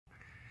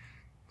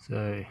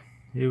So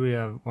here we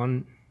have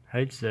one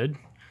HZ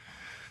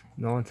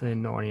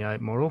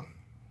 1998 model,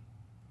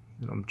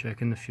 and I'm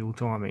checking the fuel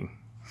timing.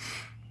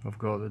 I've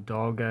got the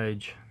dial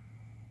gauge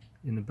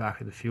in the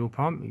back of the fuel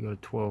pump. You've got a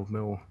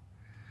 12mm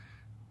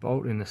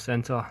bolt in the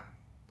center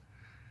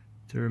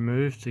to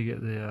remove to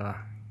get the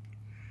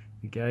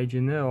gauge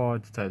in there. I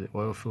had to take the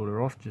oil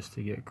filter off just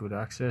to get good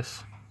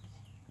access.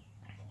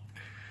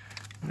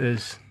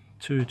 There's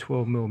two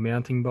 12mm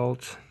mounting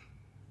bolts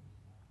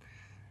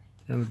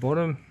down the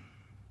bottom,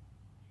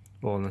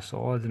 or on the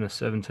sides, and a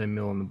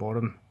 17mm on the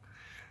bottom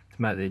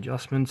to make the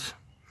adjustments.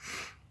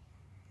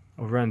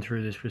 I've run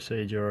through this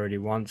procedure already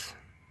once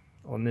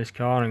on this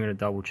car, and I'm going to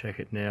double check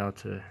it now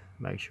to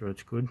make sure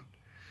it's good.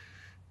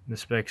 The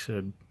specs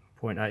are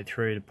 0.83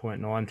 to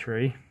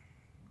 0.93.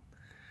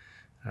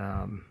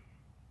 And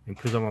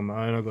because I'm on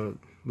my own, I've got a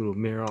little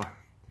mirror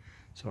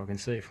so I can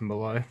see it from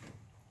below.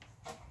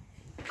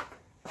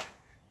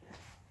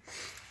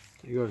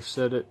 You got to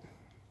set it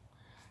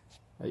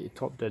at your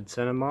top dead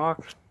center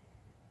mark,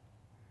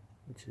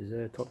 which is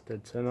there, top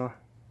dead center.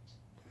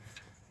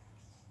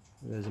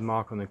 There's a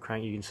mark on the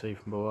crank you can see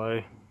from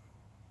below.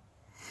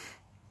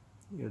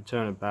 You got to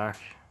turn it back.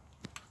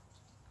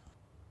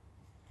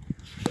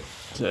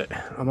 So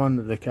I'm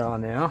under the car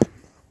now.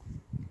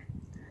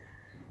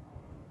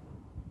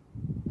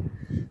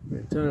 I'm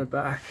going to turn it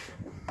back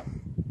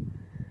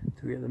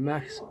to get the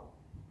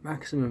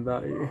maximum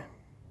value.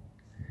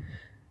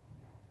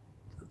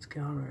 So it's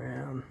going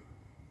around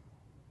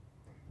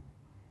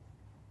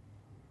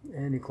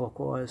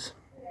anti-clockwise,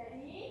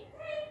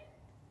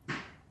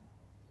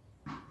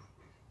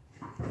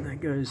 and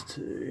that goes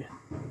to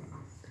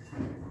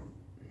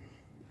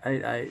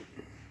 88.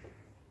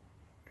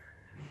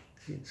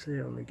 You can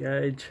see on the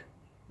gauge.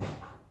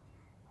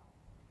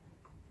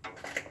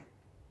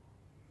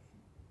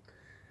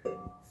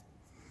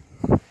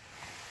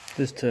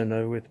 Just turn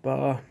over with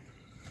bar.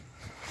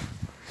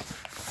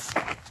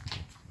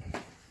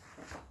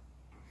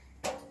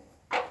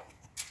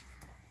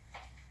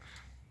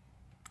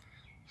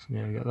 So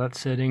now we've got that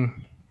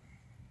setting.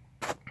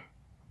 So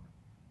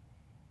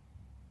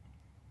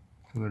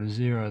we've got to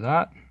zero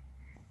that.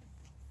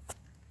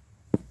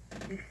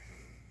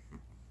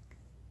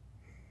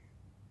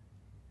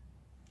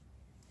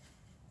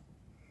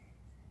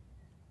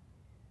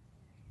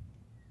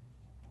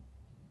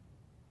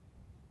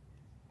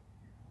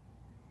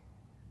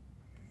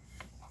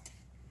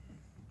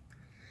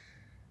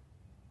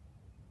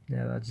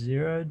 Now that's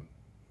zeroed.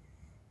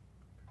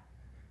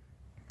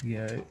 We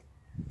go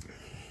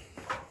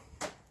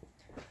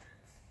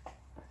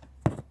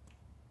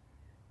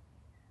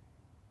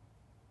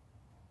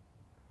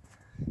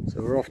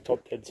so we're off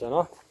top dead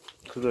center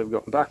because we've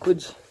gone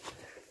backwards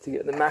to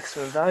get the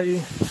maximum value.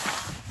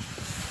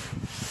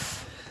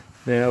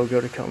 Now we've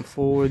got to come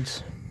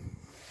forwards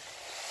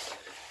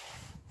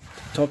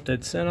to top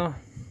dead center,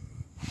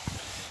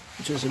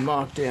 which is a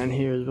mark down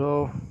here as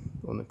well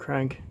on the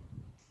crank.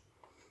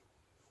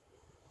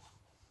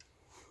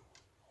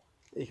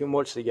 You can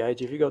watch the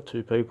gauge. If you've got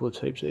two people, it's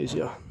heaps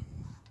easier.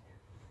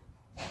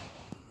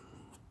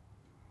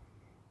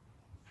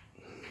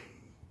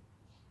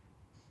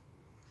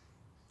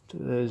 So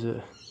there's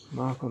a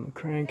mark on the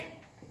crank.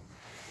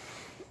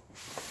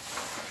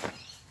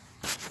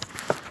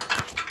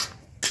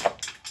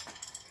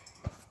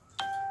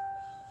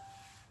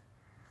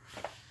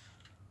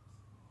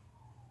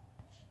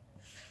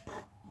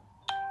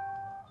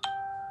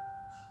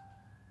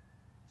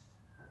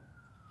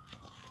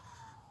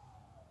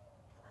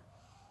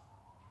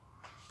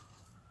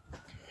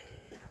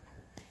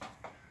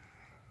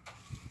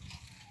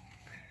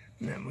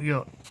 And then we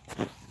got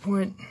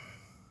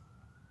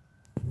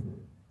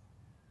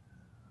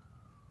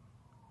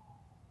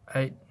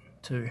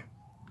 0.82.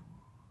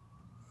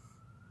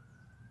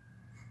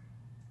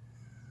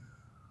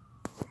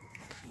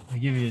 I'll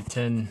give you a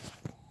 10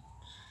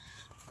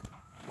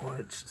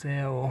 whites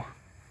there, or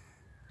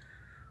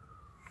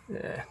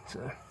yeah,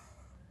 so a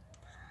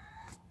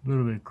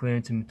little bit of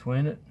clearance in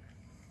between it,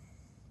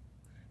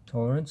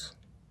 tolerance.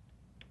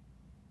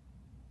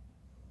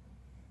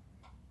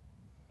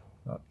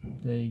 But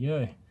there you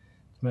go. To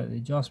make the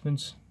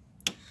adjustments,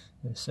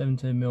 there's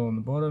 17mm on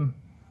the bottom,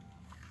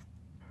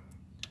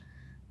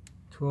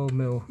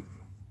 12mm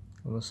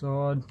on the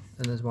side,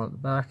 and there's one at the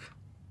back.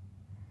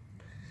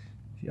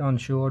 If you're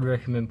unsure, I'd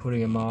recommend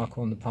putting a mark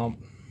on the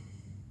pump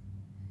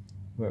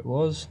where it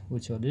was,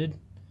 which I did.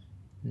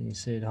 And you can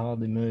see it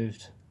hardly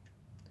moved,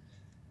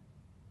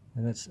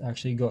 and that's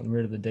actually gotten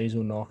rid of the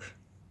diesel knock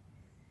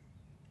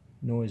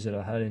noise that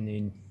I had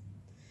in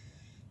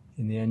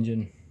the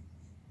engine.